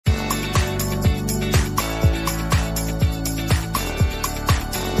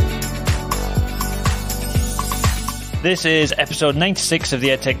This is episode 96 of the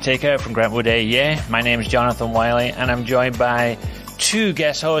EdTech Takeout from Grantwood AEA. My name is Jonathan Wiley, and I'm joined by two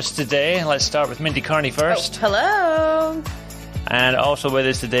guest hosts today. Let's start with Mindy Carney first. Oh, hello. And also with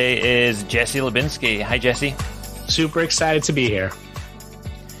us today is Jesse Lubinsky. Hi, Jesse. Super excited to be here.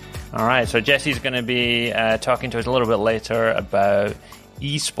 All right, so Jesse's going to be talking to us a little bit later about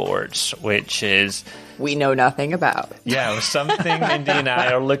Esports, which is... we know nothing about. Yeah, it was something Mindy and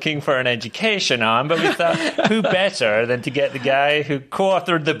I are looking for an education on, but we thought, who better than to get the guy who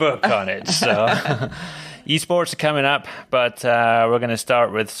co-authored the book on it? So, Esports are coming up, but we're going to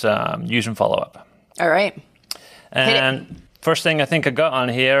start with some news and follow-up. All right. And first thing I think I got on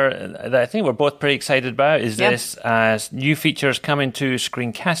here that I think we're both pretty excited about is this new features coming to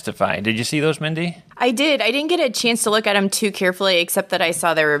Screencastify. Did you see those, Mindy? I did. I didn't get a chance to look at them too carefully, except that I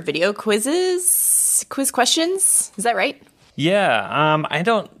saw there were video quiz questions. Is that right? Yeah. I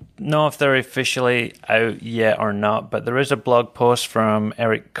don't know if they're officially out yet or not, but there is a blog post from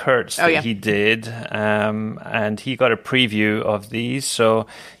Eric Kurtz that he did, and he got a preview of these. So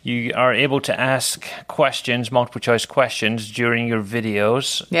you are able to ask questions, multiple choice questions during your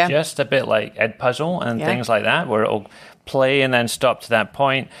videos, just a bit like Edpuzzle and things like that, where it'll play and then stop to that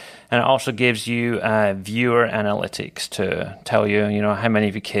point. And it also gives you viewer analytics to tell you, how many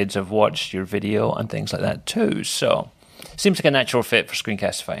of your kids have watched your video and things like that too. So seems like a natural fit for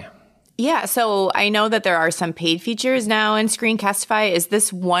Screencastify. Yeah, so I know that there are some paid features now in Screencastify. Is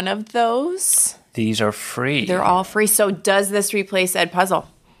this one of those? These are free. They're all free. So does this replace Edpuzzle?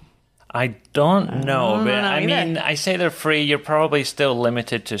 I don't know, but I mean, I say they're free. You're probably still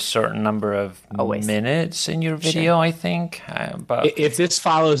limited to a certain number of minutes in your video, I think. But if this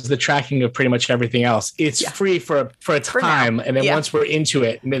follows the tracking of pretty much everything else, it's free for a time, and then once we're into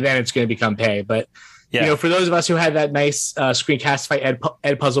it, then it's going to become pay. But for those of us who had that nice Screencastify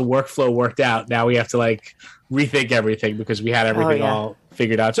Edpuzzle workflow worked out, now we have to rethink everything because we had everything all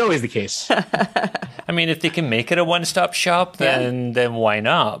figured out. It's always the case. I mean, if they can make it a one-stop shop, then why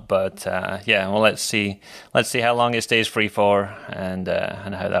not? But let's see how long it stays free for and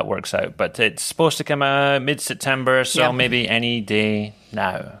how that works out. But it's supposed to come out mid-September, so maybe any day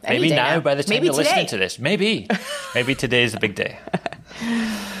now. Maybe now by the time you're listening to this. Maybe today is the big day.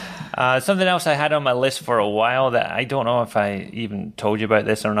 Something else I had on my list for a while that I don't know if I even told you about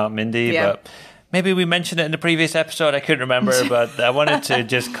this or not, Mindy, but maybe we mentioned it in the previous episode. I couldn't remember, but I wanted to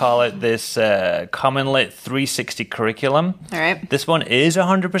just call it this CommonLit 360 curriculum. All right. This one is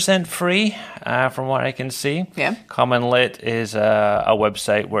 100% free from what I can see. Yeah. CommonLit is a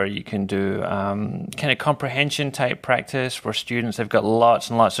website where you can do kind of comprehension type practice for students. They've got lots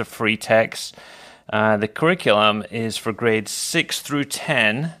and lots of free texts. The curriculum is for grades 6 through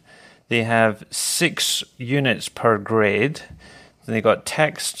 10. They have 6 units per grade. They've got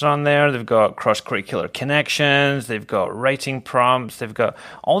texts on there. They've got cross-curricular connections. They've got writing prompts. They've got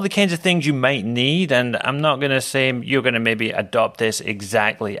all the kinds of things you might need. And I'm not going to say you're going to maybe adopt this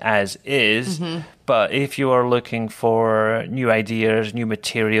exactly as is. But if you are looking for new ideas, new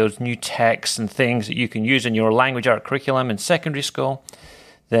materials, new texts and things that you can use in your language art curriculum in secondary school,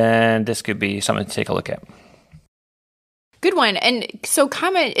 then this could be something to take a look at. Good one. And so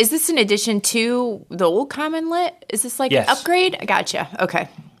is this in addition to the old CommonLit? Is this an upgrade? Gotcha. Okay.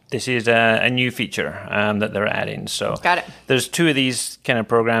 This is a new feature that they're adding. So got it. There's 2 of these kind of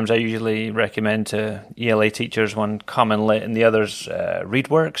programs I usually recommend to ELA teachers, one CommonLit and the other's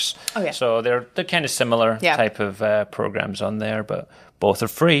ReadWorks. Oh, yeah. So they're kind of similar type of programs on there, but both are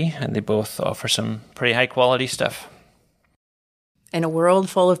free and they both offer some pretty high quality stuff. In a world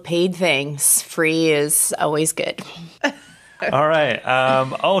full of paid things, free is always good. All right.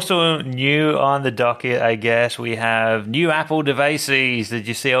 Also new on the docket, I guess, we have new Apple devices. Did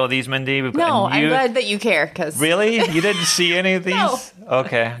you see all these, Mindy? I'm glad that you care. Really? You didn't see any of these? No.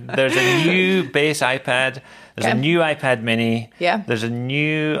 Okay. There's a new base iPad. There's a new iPad mini. Yeah. There's a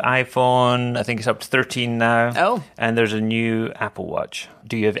new iPhone. I think it's up to 13 now. Oh. And there's a new Apple Watch.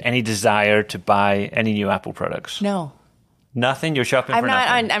 Do you have any desire to buy any new Apple products? No. Nothing? You're shopping for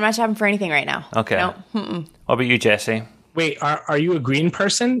nothing? I'm not shopping for anything right now. Okay. No. What about you, Jesse? Wait, are you a green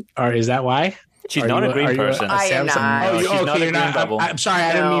person, or is that why? She's not a green person. I am not. She's not a green bubble. I'm sorry,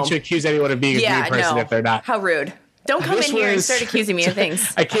 I didn't mean to accuse anyone of being a green person if they're not. How rude. Don't come in here and start accusing me of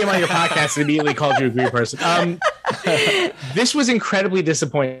things. I came on your podcast and immediately called you a green person. This was incredibly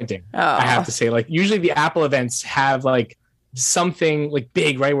disappointing, I have to say. Usually the Apple events have something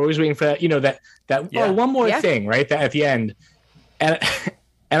big, right? We're always waiting for that one more thing, right? That at the end. And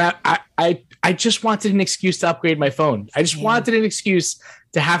I just wanted an excuse to upgrade my phone. I just wanted an excuse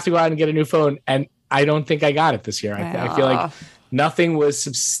to have to go out and get a new phone. And I don't think I got it this year. I feel like nothing was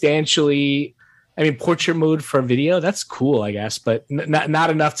substantially I mean, portrait mode for video, that's cool, I guess, but not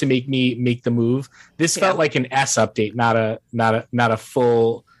enough to make me make the move. This felt like an S update, not a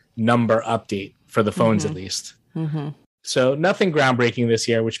full number update for the phones, at least. Mm-hmm. So nothing groundbreaking this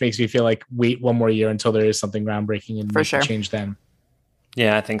year, which makes me feel like wait one more year until there is something groundbreaking and make the change then.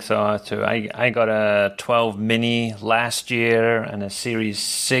 Yeah, I think so too. I got a 12 mini last year and a Series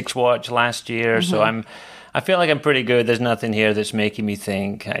 6 watch last year, so I feel like I'm pretty good. There's nothing here that's making me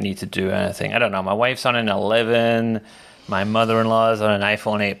think I need to do anything. I don't know. My wife's on an 11. My mother-in-law is on an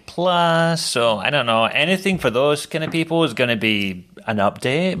iPhone 8 Plus. So I don't know. Anything for those kind of people is going to be an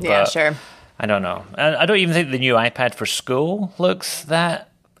update. Yeah, sure. I don't know. I don't even think the new iPad for school looks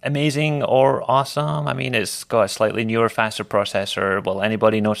that amazing or awesome. I mean, it's got a slightly newer, faster processor. Will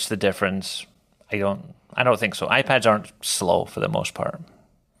anybody notice the difference? I don't think so. iPads aren't slow for the most part.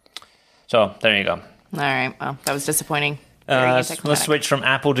 So there you go. All right. Well, that was disappointing. Let's switch from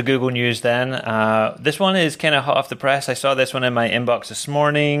Apple to Google News then. This one is kind of hot off the press. I saw this one in my inbox this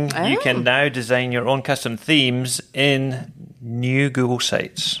morning. Oh. You can now design your own custom themes in new Google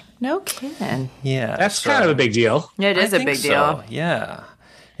sites. No kidding. Yeah. That's kind of a big deal. It is a big deal. Yeah.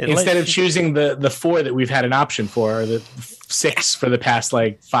 Instead of choosing the 4 that we've had an option for, or the 6 for the past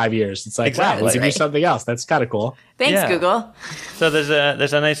 5 years, it's like, wow, we can do something else. That's kind of cool. Thanks, Google. So there's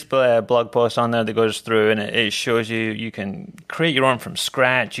a nice blog post on there that goes through, and it shows you can create your own from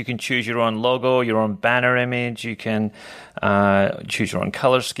scratch. You can choose your own logo, your own banner image. You can choose your own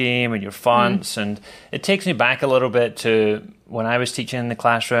color scheme and your fonts. And it takes me back a little bit to when I was teaching in the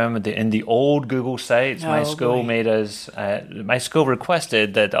classroom in the old Google sites. My school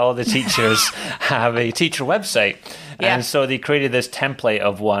requested that all the teachers have a teacher website. Yeah. And so they created this template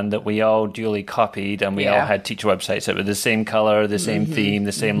of one that we all duly copied, and we all had teacher websites that were the same color, the same theme,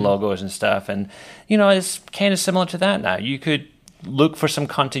 the same logos and stuff. And, it's kind of similar to that now. You could look for some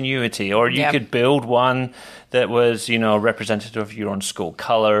continuity, or you could build one that was, representative of your own school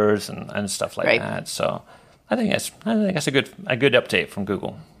colors and stuff like that. So I think that's a good update from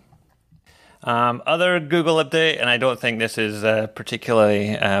Google. Other Google update, and I don't think this is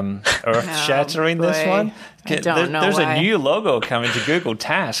particularly earth-shattering, this one. I don't know There's why. a new logo coming to Google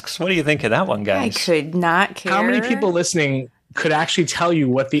Tasks. What do you think of that one, guys? I could not care. How many people listening could actually tell you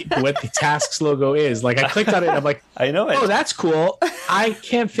what the Tasks logo is? I clicked on it and I'm like, I know it. Oh, that's cool. I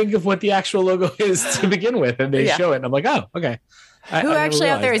can't think of what the actual logo is to begin with, and they show it, and I'm like, oh, okay. Who actually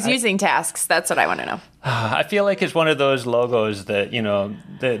out there is using Tasks? That's what I want to know. I feel like it's one of those logos that,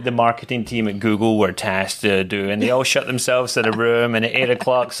 the marketing team at Google were tasked to do, and they all shut themselves in a room, and at 8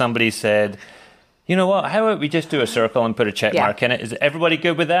 o'clock somebody said, you know what, how about we just do a circle and put a check mark in it? Is everybody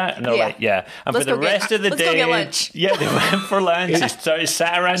good with that? And they're like, yeah. And for the rest of the day, let's go get lunch. Yeah, they went for lunch. They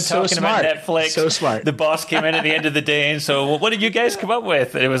sat around talking about Netflix. So smart. The boss came in at the end of the day and so, well, what did you guys come up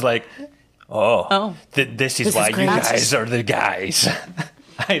with? And it was like, this is why you guys are the guys.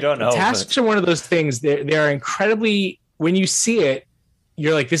 I don't know. Tasks are one of those things. They're incredibly, when you see it,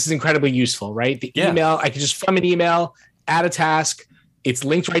 you're like, this is incredibly useful, right? The email, I can just from an email, add a task. It's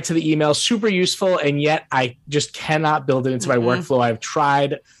linked right to the email, super useful. And yet I just cannot build it into my workflow. I've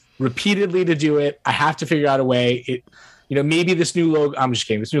tried repeatedly to do it. I have to figure out a way. Maybe this new logo, I'm just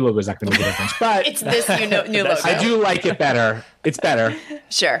kidding. This new logo is not going to make a difference, but it's this new logo. I do like it better. It's better.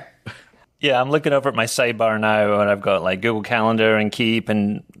 Sure. Yeah, I'm looking over at my sidebar now, and I've got Google Calendar and Keep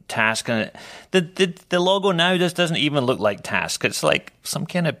and Task, and the logo now just doesn't even look like Task. It's like some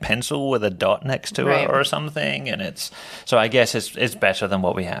kind of pencil with a dot next to it or something, and so I guess it's better than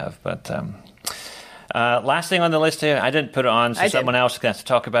what we have. But last thing on the list here, I didn't put it on, so someone else is going to have to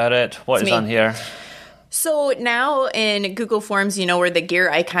talk about it. What is on here? So now in Google Forms, where the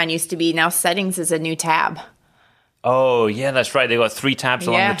gear icon used to be, now Settings is a new tab. Oh, yeah, that's right. They got 3 tabs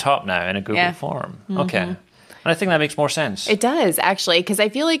along the top now in a Google form. Okay. And I think that makes more sense. It does, actually, because I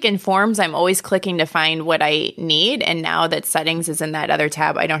feel like in Forms, I'm always clicking to find what I need. And now that Settings is in that other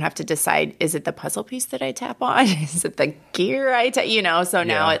tab, I don't have to decide, is it the puzzle piece that I tap on? Is it the gear I tap? So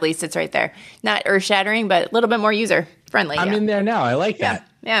now at least it's right there. Not earth-shattering, but a little bit more user-friendly. I'm in there now. I like that.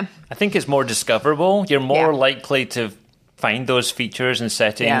 Yeah. I think it's more discoverable. You're more likely to find those features and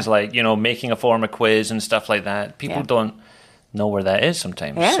settings, making a form a quiz and stuff like that. People don't know where that is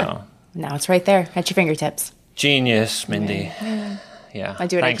sometimes. Yeah. So now it's right there at your fingertips. Genius, Mindy. Yeah. I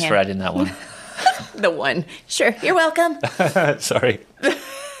do what Thanks I can. for adding that one. The one. Sure. You're welcome. Sorry.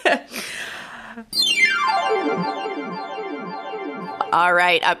 All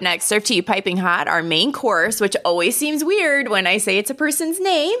right. Up next, Serve to You Piping Hot, our main course, which always seems weird when I say it's a person's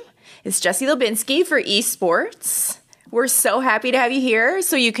name. It's Jesse Lubinsky for Esports. We're so happy to have you here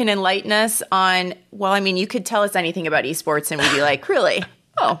so you can enlighten us on, you could tell us anything about esports and we'd be like, really?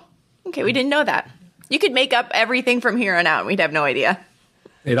 Oh, Okay, we didn't know that. You could make up everything from here on out. We'd have no idea.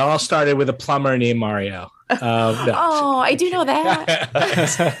 It all started with a plumber named Mario. No. Oh, I do know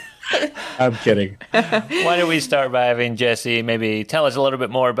that. I'm kidding. Why don't we start by having Jesse maybe tell us a little bit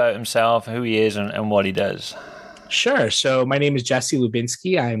more about himself, who he is, and what he does. Sure. So my name is Jesse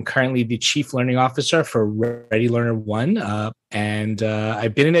Lubinsky. I am currently the Chief Learning Officer for readylearner.one. And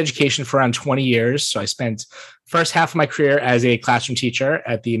I've been in education for around 20 years. So I spent first half of my career as a classroom teacher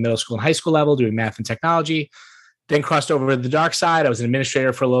at the middle school and high school level doing math and technology. Then crossed over to the dark side. I was an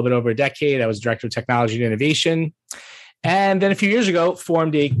administrator for a little bit over a decade. I was director of technology and innovation. And then a few years ago,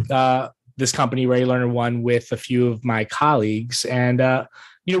 formed this company, readylearner.one, with a few of my colleagues. And,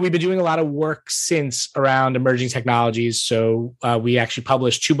 we've been doing a lot of work since around emerging technologies. So we actually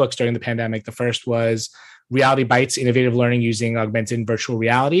published 2 books during the pandemic. The first was Reality Bites, Innovative Learning Using Augmented and Virtual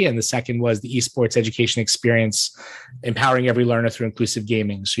Reality. And the second was the Esports Education Experience, Empowering Every Learner Through Inclusive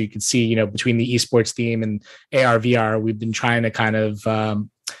Gaming. So you can see, between the esports theme and AR, VR, we've been trying to kind of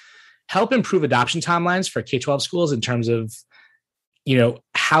help improve adoption timelines for K-12 schools in terms of,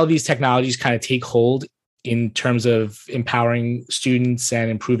 how these technologies kind of take hold in terms of empowering students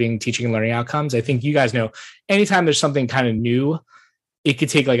and improving teaching and learning outcomes. I think you guys know, anytime there's something kind of new, it could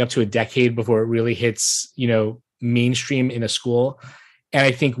take like up to a decade before it really hits, mainstream in a school. And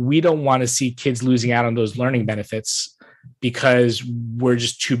I think we don't want to see kids losing out on those learning benefits because we're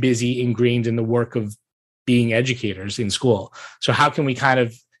just too busy ingrained in the work of being educators in school. So how can we kind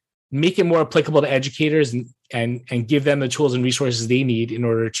of make it more applicable to educators and give them the tools and resources they need in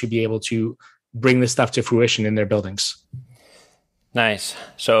order to be able to bring this stuff to fruition in their buildings? Nice.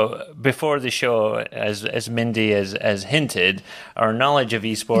 So before the show, as Mindy has hinted, our knowledge of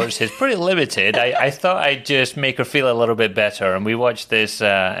esports is pretty limited. I thought I'd just make her feel a little bit better. And we watched this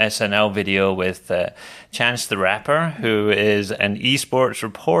SNL video with Chance the Rapper, who is an esports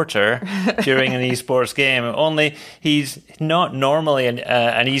reporter during an esports game. Only he's not normally an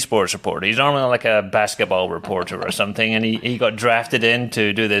esports reporter. He's normally like a basketball reporter or something. And he got drafted in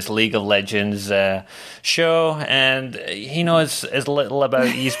to do this League of Legends show. And he knows as little about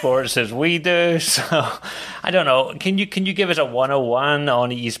esports as we do. So I don't know. Can you give us a 101 on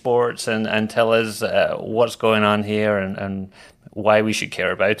esports and tell us what's going on here and why we should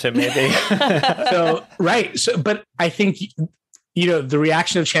care about it, maybe? Right. So, but I think, the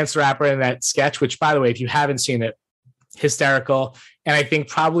reaction of Chance the Rapper in that sketch, which, by the way, if you haven't seen it, hysterical. And I think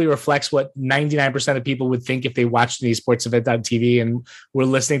probably reflects what 99% of people would think if they watched an esports event on TV and were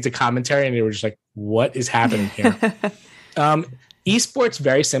listening to commentary and they were just like, what is happening here? Esports,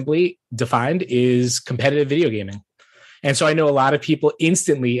 very simply defined, is competitive video gaming. And so I know a lot of people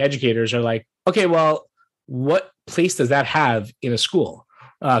instantly, educators, are like, okay, well, what place does that have in a school,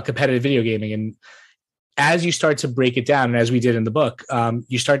 competitive video gaming? And as you start to break it down, and as we did in the book,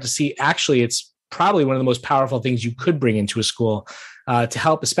 you start to see actually it's probably one of the most powerful things you could bring into a school to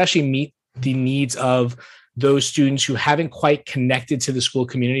help especially meet the needs of those students who haven't quite connected to the school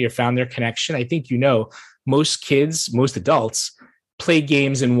community or found their connection. I think, most kids, most adults play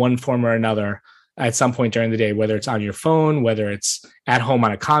games in one form or another at some point during the day, whether it's on your phone, whether it's at home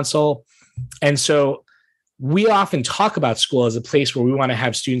on a console. And so we often talk about school as a place where we want to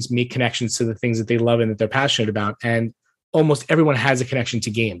have students make connections to the things that they love and that they're passionate about. And almost everyone has a connection to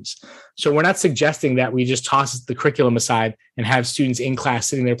games. So we're not suggesting that we just toss the curriculum aside and have students in class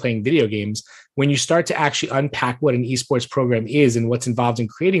sitting there playing video games. When you start to actually unpack what an esports program is and what's involved in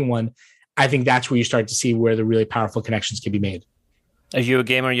creating one, I think that's where you start to see where the really powerful connections can be made. Are you a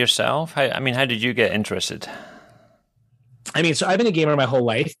gamer yourself? How did you get interested? So I've been a gamer my whole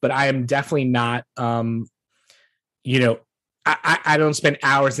life, but I am definitely not, I don't spend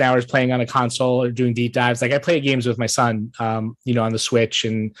hours and hours playing on a console or doing deep dives. Like I play games with my son, on the Switch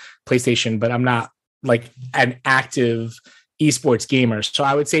and PlayStation, but I'm not like an active esports gamer. So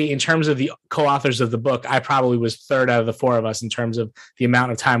I would say in terms of the co-authors of the book, I probably was third out of the 4 of us in terms of the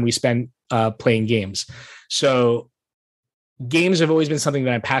amount of time we spend playing games. So games have always been something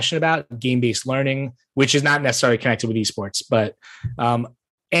that I'm passionate about, game-based learning, which is not necessarily connected with esports, but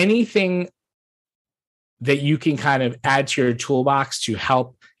anything that you can kind of add to your toolbox to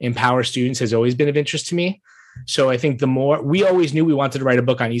help empower students has always been of interest to me. So I think we always knew we wanted to write a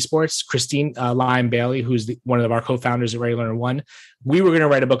book on esports. Christine Lime Bailey, who's one of our co-founders at readylearner.one, we were going to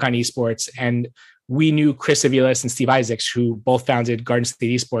write a book on esports. And we knew Chris Aviles and Steve Isaacs, who both founded Garden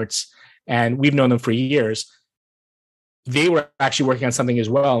State Esports, and we've known them for years. They were actually working on something as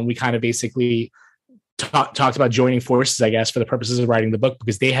well. And we kind of basically talked about joining forces, I guess, for the purposes of writing the book,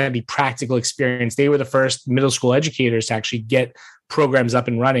 because they had the practical experience. They were the first middle school educators to actually get programs up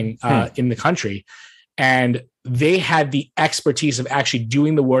and running in the country. And they had the expertise of actually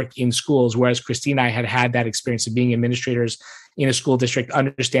doing the work in schools, whereas Christine and I had that experience of being administrators in a school district,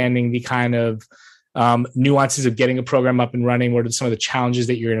 understanding the kind of nuances of getting a program up and running. What are some of the challenges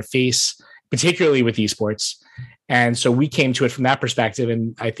that you're going to face, particularly with esports? And so we came to it from that perspective.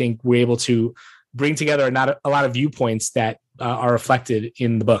 And I think we're able to bring together a lot of viewpoints that are reflected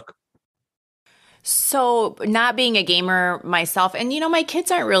in the book. So not being a gamer myself, and my kids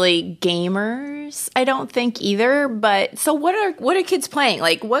aren't really gamers, I don't think either. But so what are kids playing?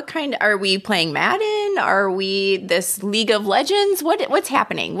 Like, what kind are we playing? Madden? Are we this League of Legends? What's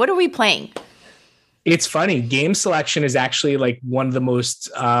happening? What are we playing? It's funny. Game selection is actually like one of the most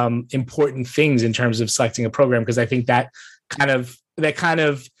important things in terms of selecting a program, because I think that kind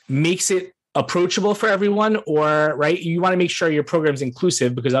of makes it approachable for everyone, or right. You want to make sure your program's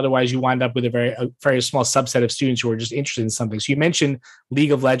inclusive, because otherwise you wind up with a very small subset of students who are just interested in something. So you mentioned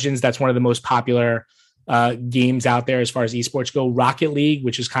League of Legends. That's one of the most popular games out there as far as esports go. Rocket League,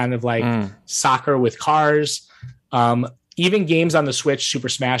 which is kind of like soccer with cars. Even games on the Switch, Super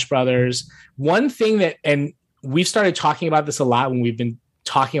Smash Brothers. One thing that, and we've started talking about this a lot when we've been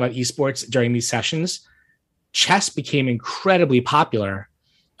talking about esports during these sessions, chess became incredibly popular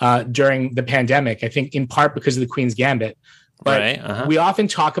during the pandemic, I think in part because of the Queen's Gambit. But we often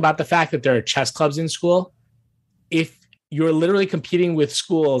talk about the fact that there are chess clubs in school. If you're literally competing with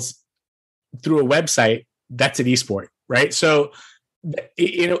schools through a website, that's an esport, right? So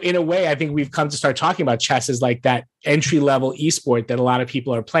in a way, I think we've come to start talking about chess as like that entry-level esport that a lot of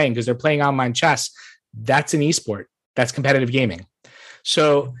people are playing because they're playing online chess. That's an esport. That's competitive gaming.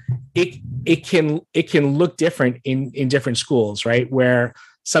 So it can look different in different schools, right? Where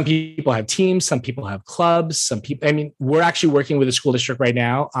some people have teams, some people have clubs, we're actually working with a school district right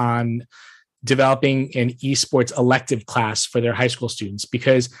now on developing an esports elective class for their high school students,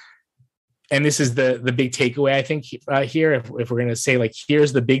 because, and this is the big takeaway, I think, here, if we're going to say, like,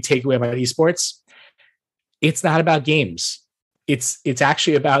 here's the big takeaway about esports, it's not about games. It's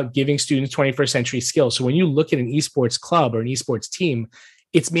actually about giving students 21st century skills. So when you look at an esports club or an esports team,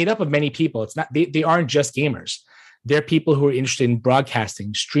 it's made up of many people. It's not, they aren't just gamers. They're people who are interested in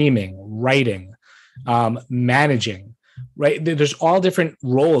broadcasting, streaming, writing, managing, right? There's all different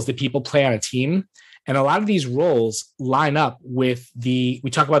roles that people play on a team. And a lot of these roles line up with we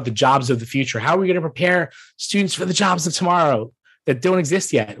talk about the jobs of the future. How are we going to prepare students for the jobs of tomorrow that don't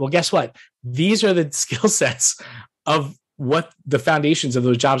exist yet? Well, guess what? These are the skill sets of what the foundations of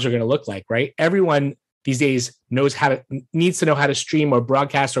those jobs are going to look like, right? Everyone these days needs to know how to stream or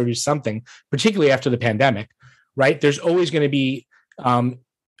broadcast or do something, particularly after the pandemic, right? There's always going to be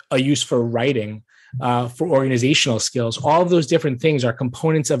a use for writing, for organizational skills. All of those different things are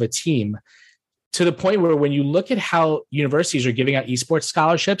components of a team, to the point where when you look at how universities are giving out esports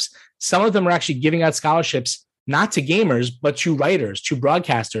scholarships, some of them are actually giving out scholarships not to gamers, but to writers, to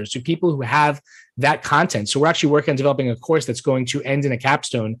broadcasters, to people who have that content. So we're actually working on developing a course that's going to end in a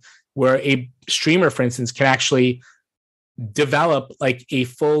capstone where a streamer, for instance, can actually develop like a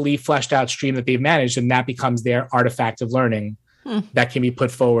fully fleshed out stream that they've managed, and that becomes their artifact of learning that can be put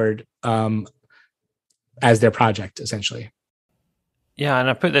forward as their project, essentially. Yeah, and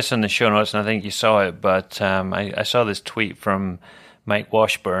I put this in the show notes, and I think you saw it, but I saw this tweet from Mike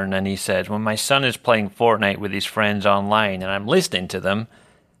Washburn, and he said, when my son is playing Fortnite with his friends online and I'm listening to them,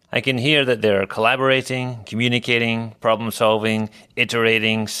 I can hear that they're collaborating, communicating, problem solving,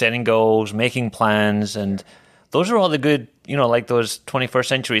 iterating, setting goals, making plans, and those are all the good, like those 21st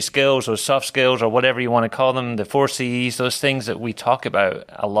century skills, those soft skills, or whatever you want to call them, the 4 Cs, those things that we talk about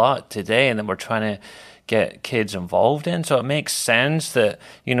a lot today and that we're trying to get kids involved in. So it makes sense that,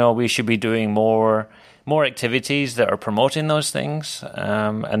 we should be doing more activities that are promoting those things.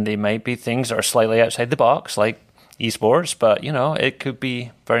 And they might be things that are slightly outside the box, like esports, but, it could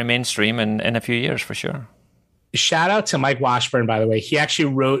be very mainstream in a few years for sure. Shout out to Mike Washburn, by the way. He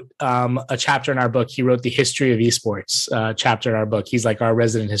actually wrote a chapter in our book. He wrote the history of esports chapter in our book. He's like our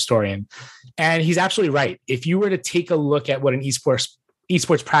resident historian. And he's absolutely right. If you were to take a look at what an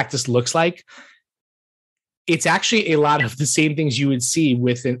esports practice looks like, it's actually a lot of the same things you would see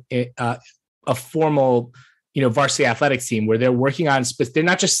with a formal, varsity athletics team, where they're working on, they're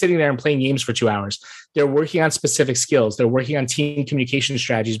not just sitting there and playing games for 2 hours. They're working on specific skills. They're working on team communication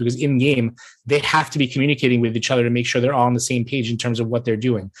strategies, because in game, they have to be communicating with each other to make sure they're all on the same page in terms of what they're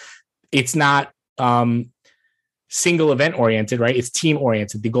doing. It's not single event oriented, right? It's team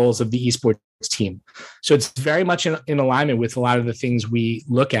oriented, the goals of the esports team. So it's very much in alignment with a lot of the things we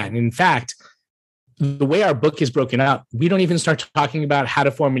look at. And in fact, the way our book is broken up, we don't even start talking about how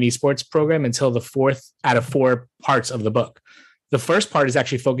to form an esports program until the 4th out of 4 parts of the book. The first part is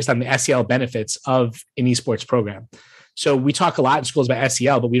actually focused on the SEL benefits of an esports program. So we talk a lot in schools about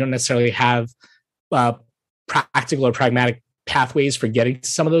SEL, but we don't necessarily have practical or pragmatic pathways for getting to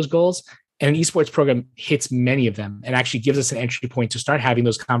some of those goals. And an esports program hits many of them and actually gives us an entry point to start having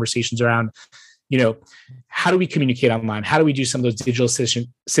those conversations around, how do we communicate online? How do we do some of those digital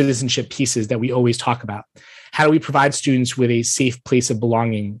citizenship pieces that we always talk about? How do we provide students with a safe place of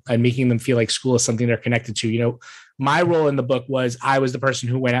belonging and making them feel like school is something they're connected to? My role in the book was I was the person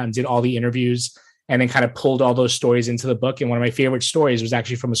who went out and did all the interviews and then kind of pulled all those stories into the book. And one of my favorite stories was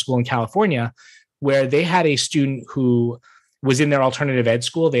actually from a school in California where they had a student who was in their alternative ed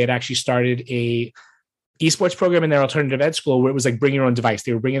school. They had actually started a esports program in their alternative ed school where it was like bring your own device.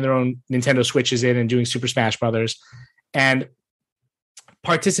 They were bringing their on Nintendo Switches in and doing Super Smash Brothers. And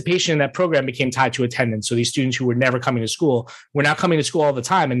participation in that program became tied to attendance. So these students who were never coming to school were now coming to school all the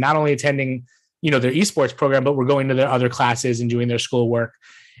time and not only attending, their esports program, but were going to their other classes and doing their schoolwork.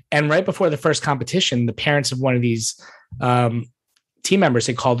 And right before the first competition, the parents of one of these team members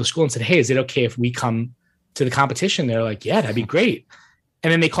had called the school and said, hey, is it okay if we come to the competition? They're like, yeah, that'd be great.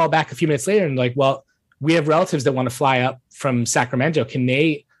 And then they called back a few minutes later and like, well, we have relatives that want to fly up from Sacramento. Can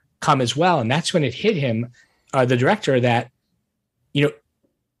they come as well? And that's when it hit him, the director, that,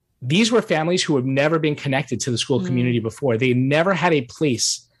 these were families who have never been connected to the school community before. They never had a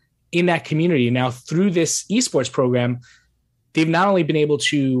place in that community. Now, through this esports program, they've not only been able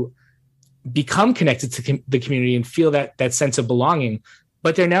to become connected to the community and feel that sense of belonging,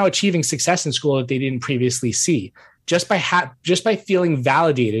 but they're now achieving success in school that they didn't previously see. Just by feeling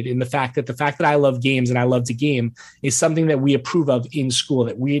validated in the fact that I love games and I love to game is something that we approve of in school,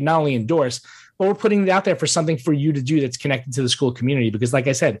 that we not only endorse, but we're putting it out there for something for you to do that's connected to the school community. Because like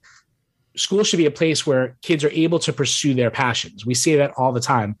I said, school should be a place where kids are able to pursue their passions. We say that all the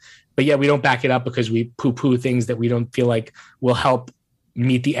time, but yet we don't back it up because we poo-poo things that we don't feel like will help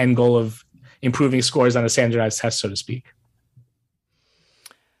meet the end goal of improving scores on a standardized test, so to speak.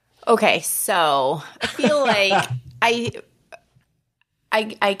 Okay, so I feel like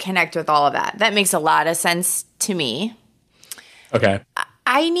I connect with all of that. That makes a lot of sense to me. Okay.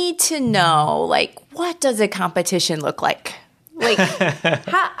 I need to know, what does a competition look like?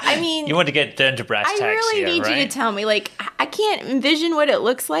 You want to get down to brass tacks. I really need you to tell me, I can't envision what it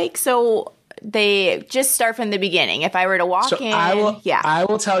looks like. So they just start from the beginning. If I were to walk in, I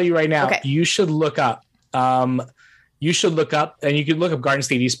will tell you right now, okay. You should look up. And you can look up Garden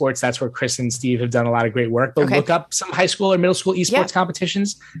State Esports. That's where Chris and Steve have done a lot of great work. But look up some high school or middle school esports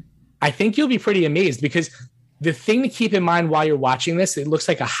competitions. I think you'll be pretty amazed because the thing to keep in mind while you're watching this, it looks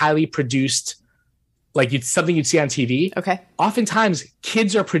like a highly produced, something you'd see on TV. Okay. Oftentimes,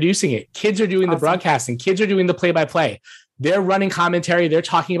 kids are producing it. Kids are doing the broadcasting. Kids are doing the play-by-play. They're running commentary. They're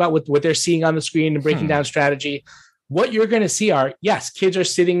talking about what they're seeing on the screen and breaking down strategy. What you're going to see are, yes, kids are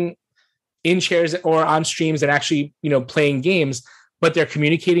sitting in chairs or on streams and actually, playing games, but they're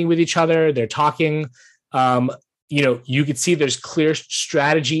communicating with each other. They're talking. You could see there's clear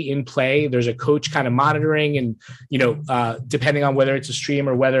strategy in play. There's a coach kind of monitoring and, depending on whether it's a stream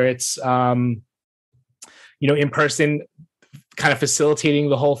or whether it's, in person, kind of facilitating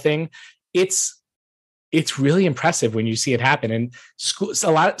the whole thing. It's really impressive when you see it happen. And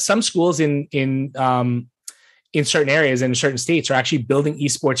some schools in certain areas and in certain states are actually building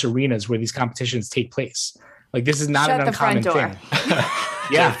esports arenas where these competitions take place. This is not an uncommon thing.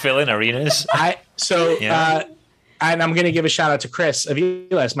 Yeah, filling arenas. And I'm going to give a shout out to Chris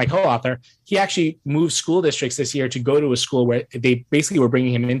Aviles, my co-author. He actually moved school districts this year to go to a school where they basically were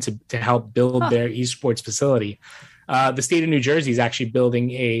bringing him in to help build their esports facility. The state of New Jersey is actually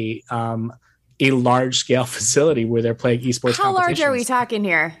building a large scale facility where they're playing esports. How large are we talking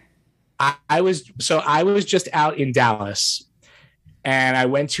here? I was just out in Dallas, and I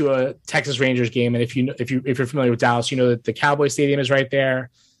went to a Texas Rangers game. And if you're familiar with Dallas, you know that the Cowboy Stadium is right there.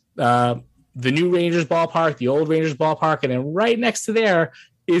 The new Rangers ballpark, the old Rangers ballpark, and then right next to there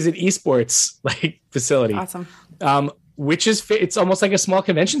is an esports facility. Awesome. Which is, it's almost like a small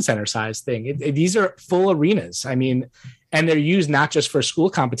convention center size thing. These are full arenas. I mean, and they're used not just for school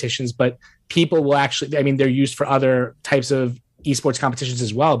competitions, but people will actually, they're used for other types of esports competitions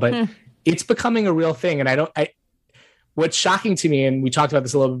as well, but it's becoming a real thing. And what's shocking to me, and we talked about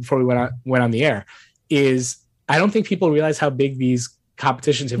this a little bit before we went on the air, is I don't think people realize how big these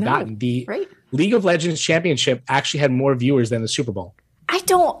competitions have gotten. The League of Legends Championship actually had more viewers than the Super Bowl.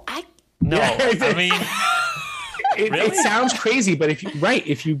 No, it sounds crazy, but if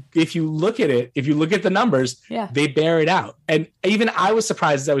you look at it, if you look at the numbers, they bear it out. And even I was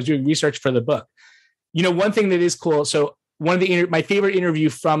surprised as I was doing research for the book. One thing that is cool. So one of my favorite interview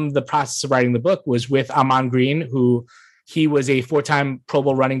from the process of writing the book was with Amon Green, who He was a 4-time Pro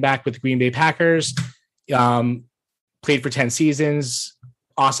Bowl running back with the Green Bay Packers, played for 10 seasons,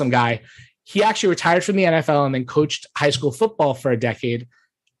 awesome guy. He actually retired from the NFL and then coached high school football for a decade.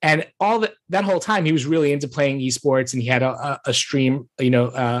 And all that whole time, he was really into playing esports, and he had a stream,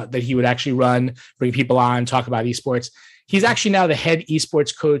 that he would actually run, bring people on, talk about esports. He's actually now the head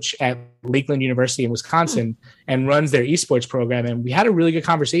esports coach at Lakeland University in Wisconsin and runs their esports program. And we had a really good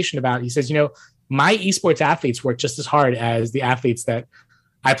conversation about it. He says, my esports athletes work just as hard as the athletes that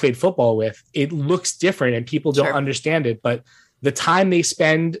I played football with. It looks different and people don't understand it, but the time they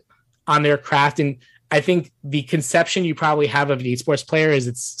spend on their craft, and I think the conception you probably have of an esports player is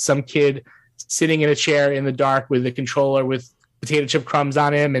it's some kid sitting in a chair in the dark with a controller with potato chip crumbs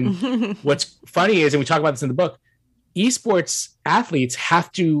on him. And what's funny is, and we talk about this in the book, esports athletes have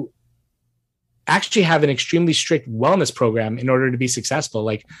to actually have an extremely strict wellness program in order to be successful.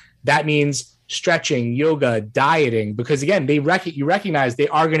 Like that means stretching, yoga, dieting, because again, you recognize they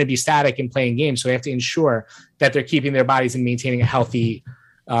are going to be static in playing games. So they have to ensure that they're keeping their bodies and maintaining a healthy,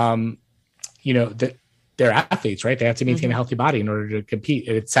 that they're athletes, right? They have to maintain a healthy body in order to compete.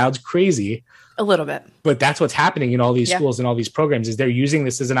 And it sounds crazy a little bit, but that's what's happening in all these schools and all these programs is they're using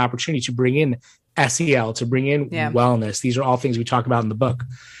this as an opportunity to bring in SEL, to bring in wellness. These are all things we talk about in the book.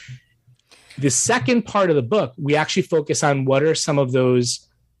 The second part of the book, we actually focus on what are some of those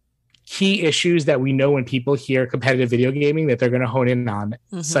key issues that we know when people hear competitive video gaming that they're going to hone in on,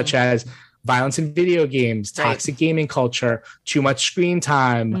 such as violence in video games, toxic gaming culture, too much screen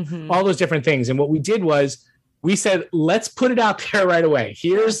time, all those different things. And what we did was we said, let's put it out there right away.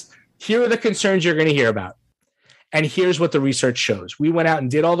 Here are the concerns you're going to hear about. And here's what the research shows. We went out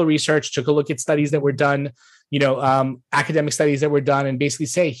and did all the research, took a look at studies that were done, academic studies that were done, and basically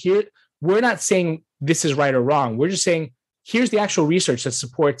say, here, we're not saying this is right or wrong. We're just saying, here's the actual research that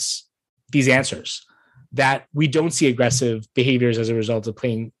supports these answers, that we don't see aggressive behaviors as a result of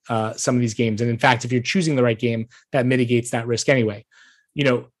playing some of these games. And in fact, if you're choosing the right game, that mitigates that risk anyway.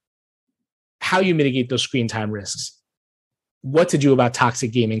 How you mitigate those screen time risks, what to do about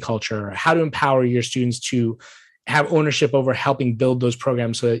toxic gaming culture, how to empower your students to have ownership over helping build those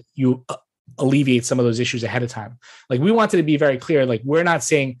programs so that you alleviate some of those issues ahead of time. Like we wanted to be very clear, like we're not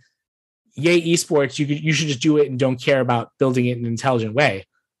saying, yay, esports, you should just do it and don't care about building it in an intelligent way.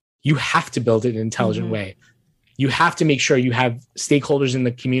 You have to build it in an intelligent way. You have to make sure you have stakeholders in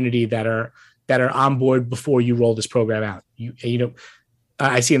the community that are on board before you roll this program out.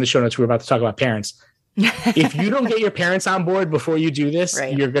 I see in the show notes, we're about to talk about parents. If you don't get your parents on board before you do this,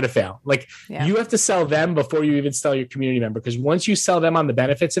 you're going to fail. Like you have to sell them before you even sell your community member. Because once you sell them on the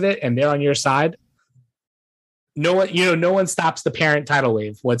benefits of it and they're on your side, no one stops the parent tidal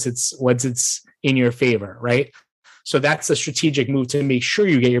wave once it's in your favor, right? So that's a strategic move to make sure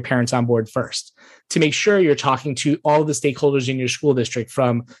you get your parents on board first, to make sure you're talking to all the stakeholders in your school district,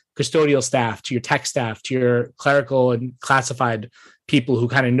 from custodial staff to your tech staff to your clerical and classified people who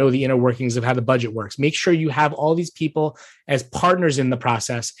kind of know the inner workings of how the budget works. Make sure you have all these people as partners in the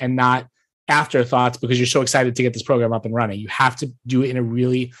process and not afterthoughts because you're so excited to get this program up and running. You have to do it in a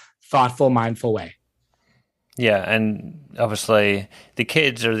really thoughtful, mindful way. Yeah, and obviously the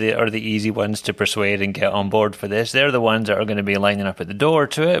kids are the easy ones to persuade and get on board for this. They're the ones that are going to be lining up at the door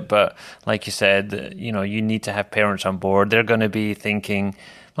to it. But like you said, you need to have parents on board. They're going to be thinking,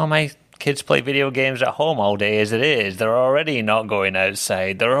 well, my kids play video games at home all day as it is. They're already not going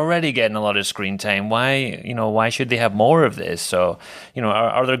outside. They're already getting a lot of screen time. Why should they have more of this? So,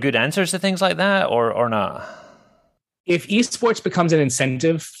 are there good answers to things like that or not? If esports becomes an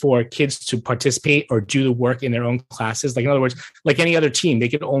incentive for kids to participate or do the work in their own classes, like in other words, like any other team, they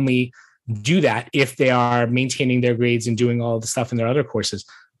could only do that if they are maintaining their grades and doing all the stuff in their other courses.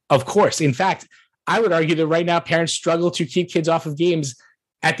 Of course. In fact, I would argue that right now parents struggle to keep kids off of games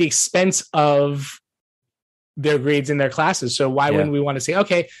at the expense of their grades in their classes. So why wouldn't we want to say,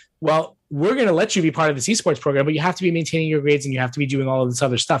 okay, well, we're going to let you be part of this esports program, but you have to be maintaining your grades and you have to be doing all of this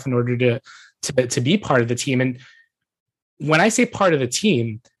other stuff in order to be part of the team. And when I say part of the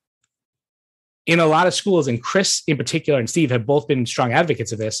team, in a lot of schools, and Chris in particular and Steve have both been strong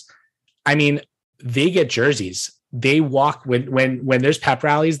advocates of this. I mean, they get jerseys. They walk when there's pep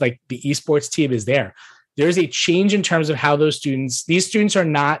rallies, like the esports team is there. There's a change in terms of how these students are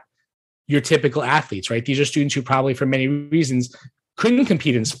not your typical athletes, right? These are students who probably for many reasons couldn't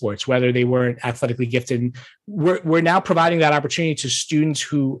compete in sports, whether they weren't athletically gifted. We're now providing that opportunity to students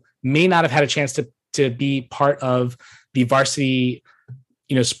who may not have had a chance to be part of the varsity,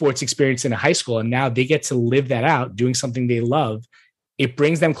 sports experience in a high school. And now they get to live that out, doing something they love. It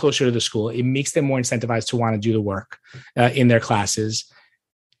brings them closer to the school. It makes them more incentivized to want to do the work in their classes.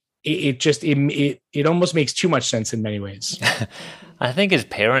 it almost makes too much sense in many ways. I think as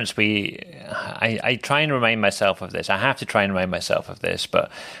parents, I try and remind myself of this. I have to try and remind myself of this,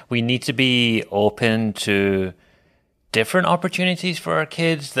 but we need to be open to different opportunities for our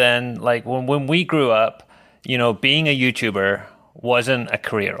kids than like when we grew up, being a YouTuber wasn't a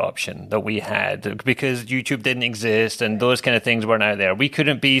career option that we had because YouTube didn't exist and those kind of things weren't out there. We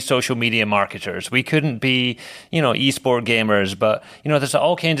couldn't be social media marketers. We couldn't be, esport gamers, but, there's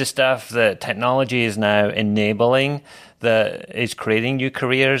all kinds of stuff that technology is now enabling that is creating new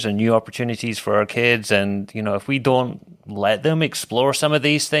careers and new opportunities for our kids. And, if we don't let them explore some of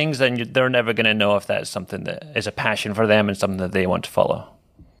these things, then they're never going to know if that's something that is a passion for them and something that they want to follow.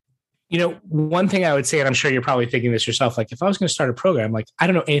 One thing I would say, and I'm sure you're probably thinking this yourself, like if I was going to start a program, like I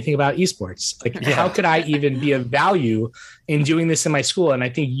don't know anything about esports. Like how could I even be of value in doing this in my school? And I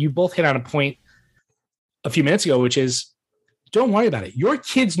think you both hit on a point a few minutes ago, which is don't worry about it. Your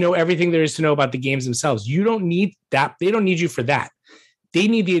kids know everything there is to know about the games themselves. You don't need that. They don't need you for that. They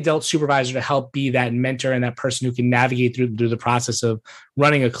need the adult supervisor to help be that mentor and that person who can navigate through the process of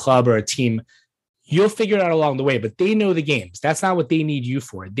running a club or a team. You'll figure it out along the way, but they know the games. That's not what they need you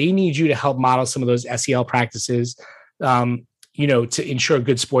for. They need you to help model some of those SEL practices, to ensure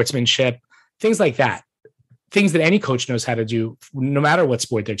good sportsmanship, things like that. Things that any coach knows how to do, no matter what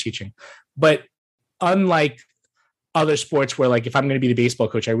sport they're teaching. But unlike other sports where, like, if I'm going to be the baseball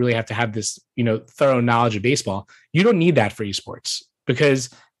coach, I really have to have this, thorough knowledge of baseball. You don't need that for esports because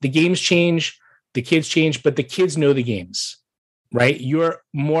the games change, the kids change, but the kids know the games. Right? You're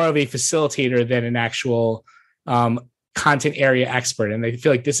more of a facilitator than an actual content area expert. And I feel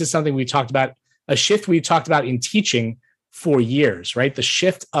like this is something we talked about, a shift we've talked about in teaching for years, right? The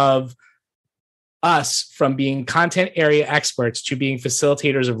shift of us from being content area experts to being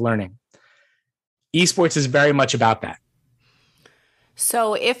facilitators of learning. Esports is very much about that.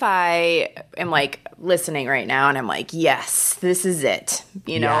 So if I am like listening right now and I'm like, yes, this is it.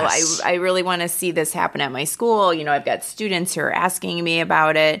 Yes. I really want to see this happen at my school. I've got students who are asking me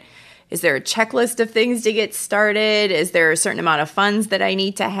about it. Is there a checklist of things to get started? Is there a certain amount of funds that I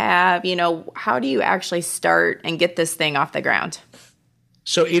need to have? How do you actually start and get this thing off the ground?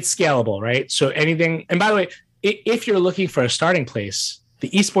 So it's scalable, right? So anything, and by the way, if you're looking for a starting place, the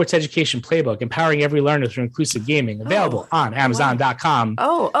Esports Education Playbook, Empowering Every Learner Through Inclusive Gaming, available on Amazon.com.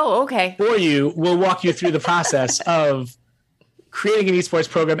 Oh, okay. For you, we'll walk you through the process of creating an esports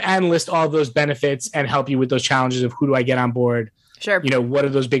program and list all of those benefits and help you with those challenges of who do I get on board? Sure. What are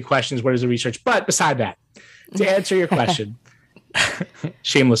those big questions? What is the research? But beside that, to answer your question,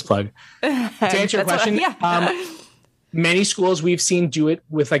 shameless plug. To answer your question, many schools we've seen do it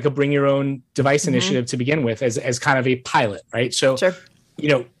with like a bring your own device initiative to begin with as kind of a pilot, right? So, sure.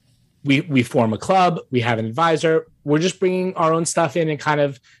 We form a club, we have an advisor, we're just bringing our own stuff in and kind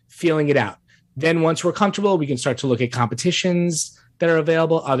of feeling it out. Then once we're comfortable, we can start to look at competitions that are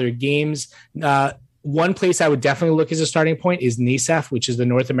available, other games. One place I would definitely look as a starting point is NASEF, which is the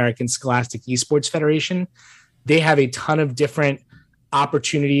North American Scholastic Esports Federation. They have a ton of different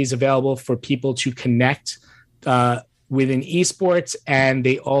opportunities available for people to connect within esports. And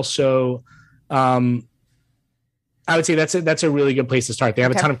they also, I would say that's a really good place to start. They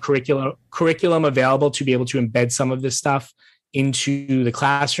have a ton of curriculum available to be able to embed some of this stuff into the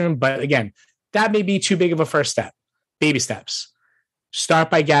classroom. But again, that may be too big of a first step. Baby steps. Start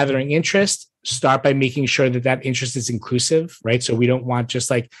by gathering interest. Start by making sure that interest is inclusive, right? So we don't want just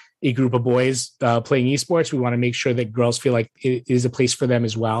like a group of boys playing esports. We want to make sure that girls feel like it is a place for them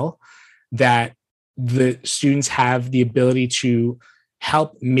as well, that the students have the ability to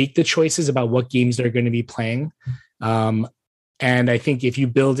help make the choices about what games they're going to be playing. And I think if you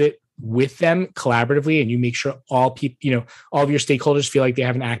build it with them collaboratively and you make sure all people, all of your stakeholders feel like they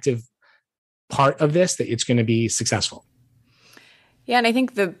have an active part of this, that it's going to be successful. Yeah, and I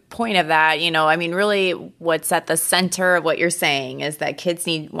think the point of that, really what's at the center of what you're saying is that kids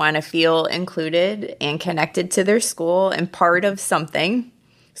want to feel included and connected to their school and part of something.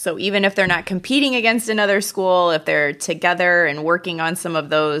 So even if they're not competing against another school, if they're together and working on some of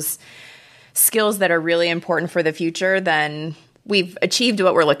those skills that are really important for the future, then we've achieved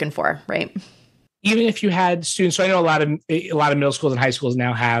what we're looking for, right? Even if you had students, so I know a lot of middle schools and high schools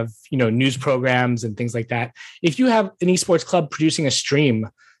now have, news programs and things like that. If you have an esports club producing a stream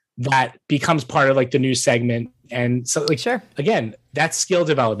that becomes part of like the news segment, and so like, sure. Again, that's skill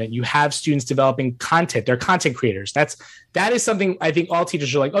development. You have students developing content. They're content creators. That is something I think all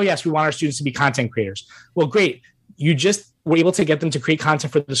teachers are like, oh yes, we want our students to be content creators. Well, great. You just were able to get them to create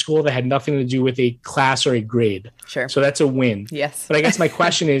content for the school that had nothing to do with a class or a grade. Sure. So that's a win. Yes. But I guess my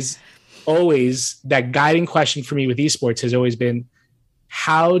question is always, that guiding question for me with esports has always been,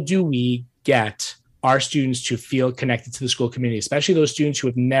 how do we get our students to feel connected to the school community, especially those students who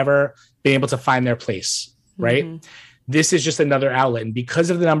have never been able to find their place, right? Mm-hmm. This is just another outlet. And because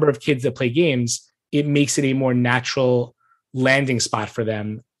of the number of kids that play games, it makes it a more natural landing spot for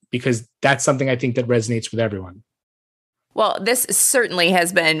them, because that's something I think that resonates with everyone. Well, this certainly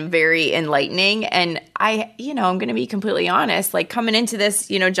has been very enlightening. And I'm going to be completely honest, like coming into this,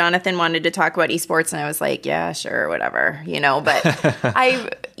 Jonathan wanted to talk about esports and I was like, yeah, sure, whatever,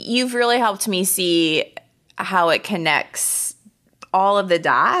 but you've really helped me see how it connects all of the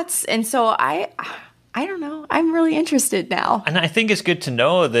dots. And so I don't know. I'm really interested now. And I think it's good to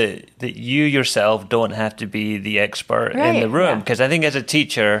know that you yourself don't have to be the expert in the room. Because I think as a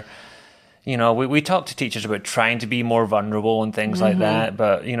teacher, we talk to teachers about trying to be more vulnerable and things like that.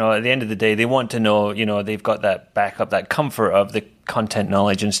 But, at the end of the day, they want to know, they've got that backup, that comfort of the content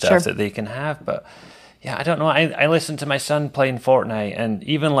knowledge and stuff that they can have. But, yeah, I don't know. I listen to my son playing Fortnite, and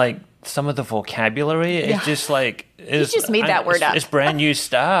even like some of the vocabulary is just like... He just made that word up. It's brand new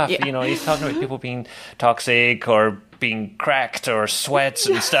stuff. He's talking about people being toxic or being cracked or sweats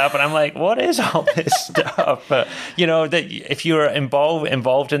and stuff, and I'm like, what is all this stuff? But that if you're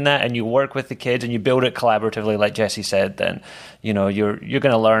involved in that and you work with the kids and you build it collaboratively, like Jesse said, then you're going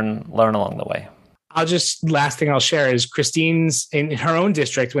to learn along the way. Last thing I'll share is Christine's in her own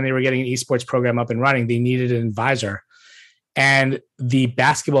district, when they were getting an esports program up and running, they needed an advisor. And the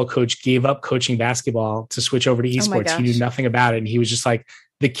basketball coach gave up coaching basketball to switch over to esports. He knew nothing about it. And he was just like,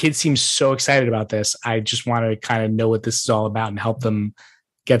 the kids seem so excited about this. I just want to kind of know what this is all about and help them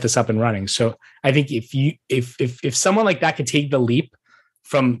get this up and running. So I think if someone like that could take the leap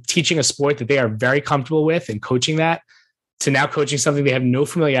from teaching a sport that they are very comfortable with and coaching that to now coaching something they have no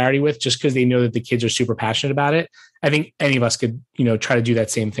familiarity with, just because they know that the kids are super passionate about it, I think any of us could, try to do that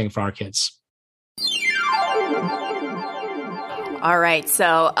same thing for our kids. All right. So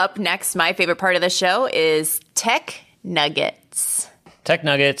up next, my favorite part of the show is Tech Nuggets. Tech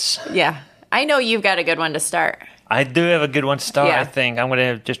Nuggets. Yeah. I know you've got a good one to start. I do have a good one to start, I think. I'm going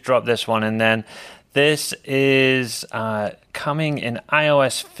to just drop this one. And then this is coming in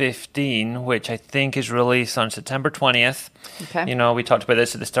iOS 15, which I think is released on September 20th. Okay. We talked about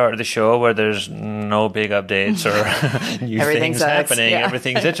this at the start of the show, where there's no big updates or new things happening. Yeah.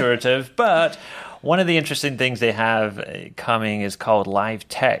 Everything's iterative. But one of the interesting things they have coming is called live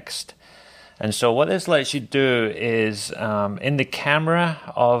text. And so what this lets you do is in the camera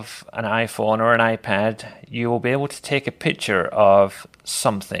of an iPhone or an iPad, you will be able to take a picture of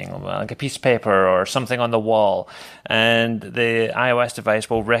something, like a piece of paper or something on the wall, and the iOS device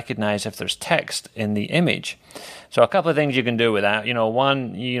will recognize if there's text in the image. So a couple of things you can do with that.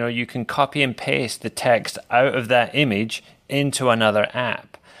 One, you can copy and paste the text out of that image into another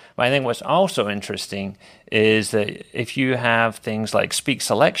app. But I think what's also interesting is that if you have things like speak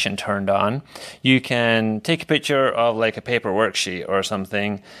selection turned on, you can take a picture of like a paper worksheet or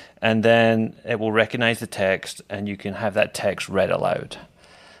something, and then it will recognize the text and you can have that text read aloud.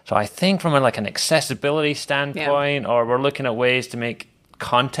 So I think from an accessibility standpoint, or we're looking at ways to make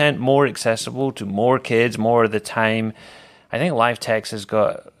content more accessible to more kids more of the time, I think live text has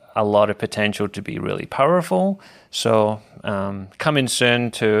got a lot of potential to be really powerful. So coming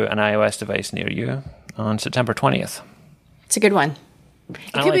soon to an iOS device near you on September 20th. It's a good one.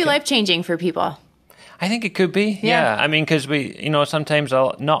 It could be life-changing for people. I think it could be, yeah. I mean, because we, sometimes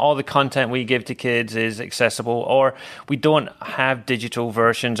not all the content we give to kids is accessible, or we don't have digital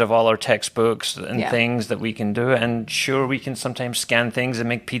versions of all our textbooks and things that we can do. And sure, we can sometimes scan things and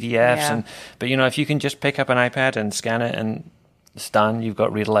make PDFs, but if you can just pick up an iPad and scan it and it's done, you've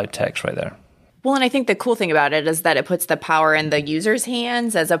got read aloud text right there. Well, and I think the cool thing about it is that it puts the power in the user's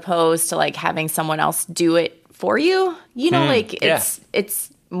hands as opposed to having someone else do it for you.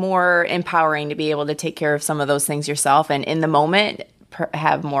 It's more empowering to be able to take care of some of those things yourself and in the moment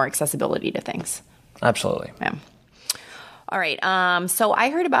have more accessibility to things. Absolutely. Yeah. All right. So I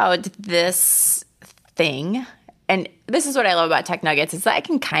heard about this thing. And this is what I love about Tech Nuggets is that I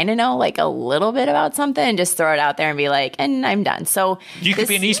can kind of know a little bit about something and just throw it out there and be like, and I'm done. So you could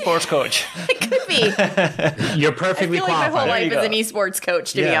be an esports coach. It could be. You're perfectly qualified. I feel like my whole life is an esports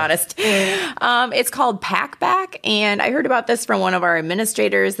coach, to be honest. It's called PackBack. And I heard about this from one of our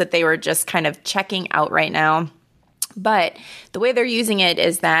administrators that they were just kind of checking out right now. But the way they're using it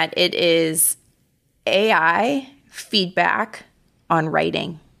is that it is AI feedback on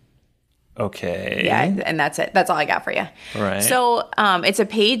writing. Okay. Yeah, and that's it. That's all I got for you. Right. So it's a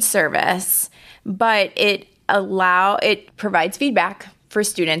paid service, but it provides feedback for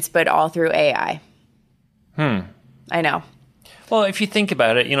students, but all through AI. I know. Well, if you think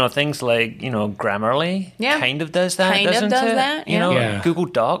about it, things like, Grammarly kind of does that, doesn't it? That, Google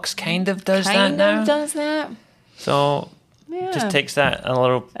Docs kind of does that Kind now. of does that. So just takes that a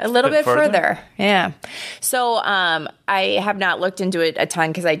little bit further. Yeah. So I have not looked into it a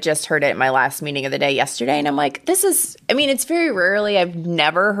ton because I just heard it in my last meeting of the day yesterday. And I'm like, it's very rarely I've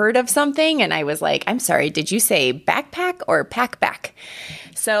never heard of something. And I was like, I'm sorry, did you say backpack or PackBack?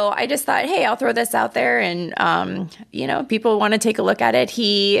 So I just thought, hey, I'll throw this out there. And, people want to take a look at it.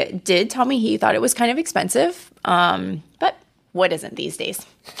 He did tell me he thought it was kind of expensive. But what isn't these days?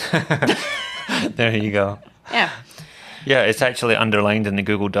 There you go. Yeah. Yeah, it's actually underlined in the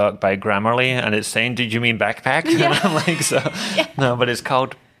Google Doc by Grammarly, and it's saying, did you mean backpack? Yeah. And I'm like, no, but it's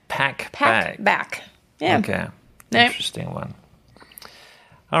called PackBack. PackBack. Yeah. Okay. Interesting one.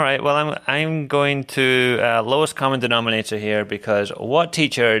 All right, well, I'm going to lowest common denominator here, because what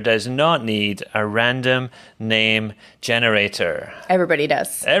teacher does not need a random name generator? Everybody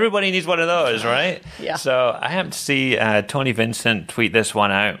does. Everybody needs one of those, right? Yeah. So I happened to see Tony Vincent tweet this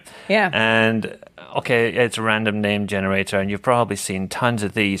one out. Yeah. And okay, it's a random name generator, and you've probably seen tons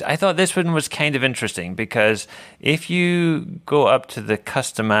of these. I thought this one was kind of interesting, because if you go up to the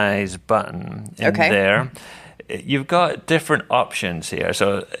customize button in there, you've got different options here.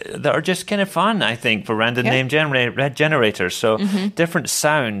 So that are just kind of fun, I think, for random name generators. So different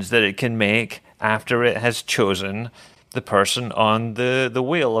sounds that it can make after it has chosen the person on the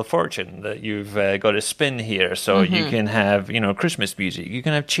wheel of fortune that you've got to spin here. So you can have, Christmas music, you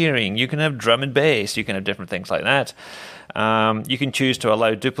can have cheering, you can have drum and bass, you can have different things like that. You can choose to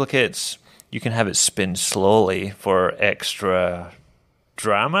allow duplicates. You can have it spin slowly for extra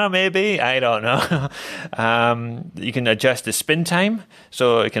drama, maybe. I don't know. You can adjust the spin time.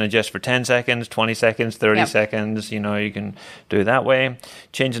 So it can adjust for 10 seconds, 20 seconds, 30 seconds. You can do it that way.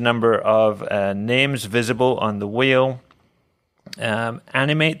 Change the number of names visible on the wheel.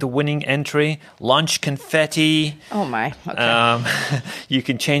 Animate the winning entry. Launch confetti. Oh my. Okay. You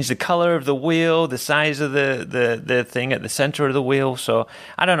can change the color of the wheel, the size of the thing at the center of the wheel. So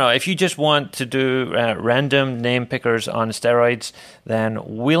I don't know, if you just want to do random name pickers on steroids, then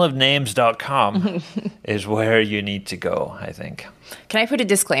wheelofnames.com is where you need to go, I think. Can I put a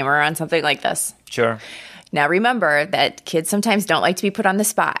disclaimer on something like this? Sure. Now remember that kids sometimes don't like to be put on the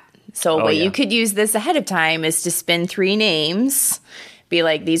spot. So you could use this ahead of time is to spin 3 names, be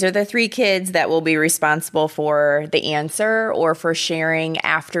like, these are the 3 kids that will be responsible for the answer or for sharing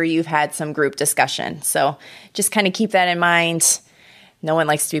after you've had some group discussion. So just kind of keep that in mind. No one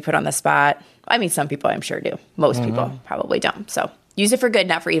likes to be put on the spot. I mean, some people I'm sure do. Most people probably don't. So use it for good,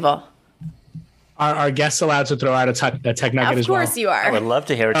 not for evil. Are our guests allowed to throw out a tech nugget as well? Of course you are. I would love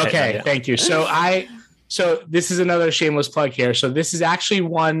to hear a tech nugget. Okay, thank you. So this is another shameless plug here. So this is actually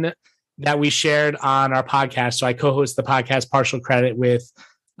one that we shared on our podcast. So I co-host the podcast Partial Credit with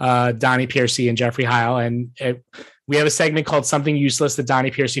Donnie Piercy and Jeffrey Heil. And we have a segment called Something Useless that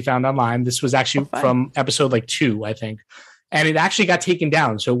Donnie Piercy found online. This was actually from episode 2, I think. And it actually got taken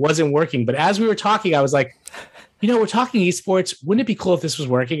down. So it wasn't working. But as we were talking, I was like, we're talking esports. Wouldn't it be cool if this was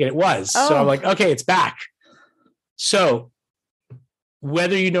working? And it was. So I'm like, okay, it's back. So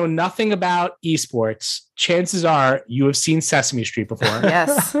whether you know nothing about esports, chances are you have seen Sesame Street before.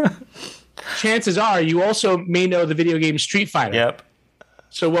 Yes. Chances are you also may know the video game Street Fighter. Yep.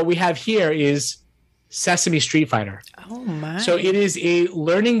 So what we have here is Sesame Street Fighter. Oh my. So it is a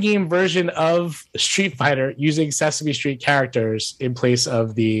learning game version of Street Fighter using Sesame Street characters in place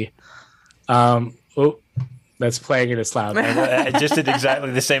of the that's playing and it's loud. I just did exactly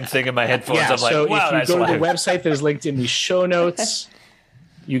the same thing in my headphones. Yeah, I'm like, so wow, if you go to loud. the website that is linked in the show notes,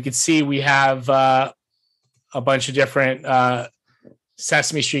 you can see we have a bunch of different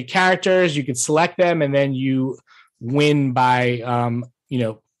Sesame Street characters. You can select them, and then you win by,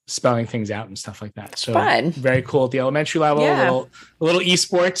 spelling things out and stuff like that. So fun. Very cool at the elementary level. Yeah. A little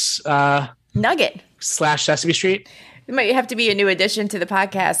esports nugget / Sesame Street. It might have to be a new addition to the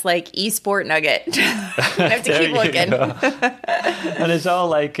podcast, like esport nugget. You have to keep looking. And it's all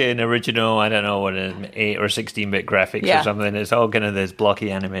like an original, I don't know what, an 8 or 16-bit graphics or something. It's all kind of this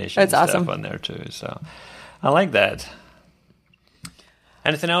blocky animation That's stuff awesome. on there too. So I like that.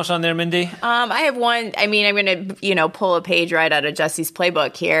 Anything else on there, Mindy? I have one. I mean, I'm going to, pull a page right out of Jesse's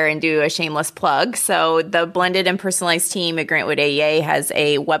playbook here and do a shameless plug. So the Blended and Personalized team at Grantwood AEA has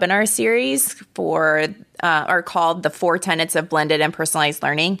a webinar series called The 4 Tenets of Blended and Personalized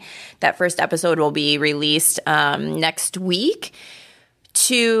Learning. That first episode will be released next week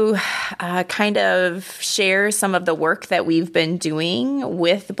to kind of share some of the work that we've been doing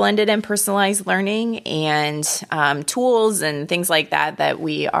with blended and personalized learning and tools and things like that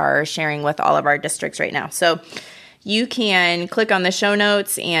we are sharing with all of our districts right now. So you can click on the show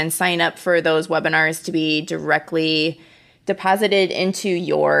notes and sign up for those webinars to be directly deposited into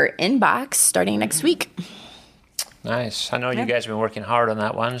your inbox starting next week. Nice. I know you guys have been working hard on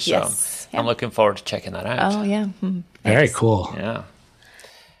that one, so I'm looking forward to checking that out. Oh, yeah. Very cool. Yeah.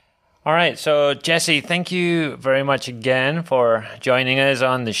 All right. So, Jesse, thank you very much again for joining us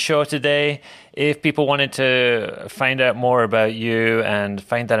on the show today. If people wanted to find out more about you and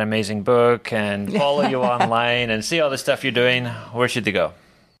find that amazing book and follow you online and see all the stuff you're doing, where should they go?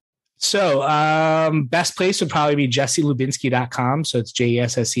 So best place would probably be jesselubinsky.com. So it's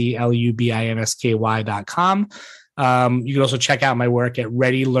JESSELUBINSKY.com. You can also check out my work at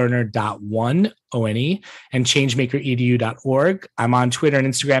readylearner.one, O-N-E, and changemakeredu.org. I'm on Twitter and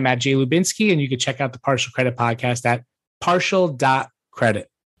Instagram at jlubinsky, and you can check out the Partial Credit podcast at partial.credit.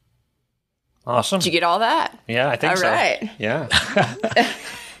 Awesome. Did you get all that? Yeah, I think so. All right. Yeah.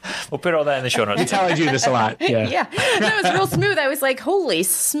 We'll put all that in the show notes. That's how I do this a lot. Yeah. Yeah. That was real smooth. I was like, holy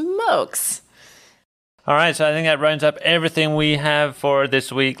smokes. All right, so I think that rounds up everything we have for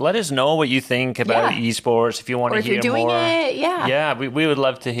this week. Let us know what you think about esports. If you want to hear more. Or if you're doing it, Yeah, we would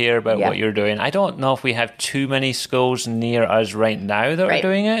love to hear about what you're doing. I don't know if we have too many schools near us right now that are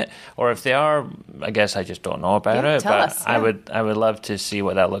doing it, or if they are, I guess I just don't know about it. Tell but us, I would love to see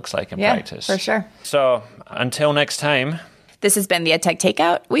what that looks like in practice. For sure. So until next time. This has been the EdTech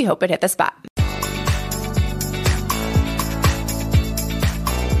Takeout. We hope it hit the spot.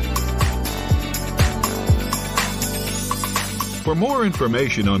 For more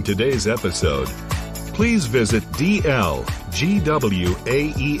information on today's episode, please visit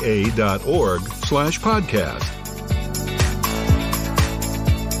dlgwaea.org/podcast.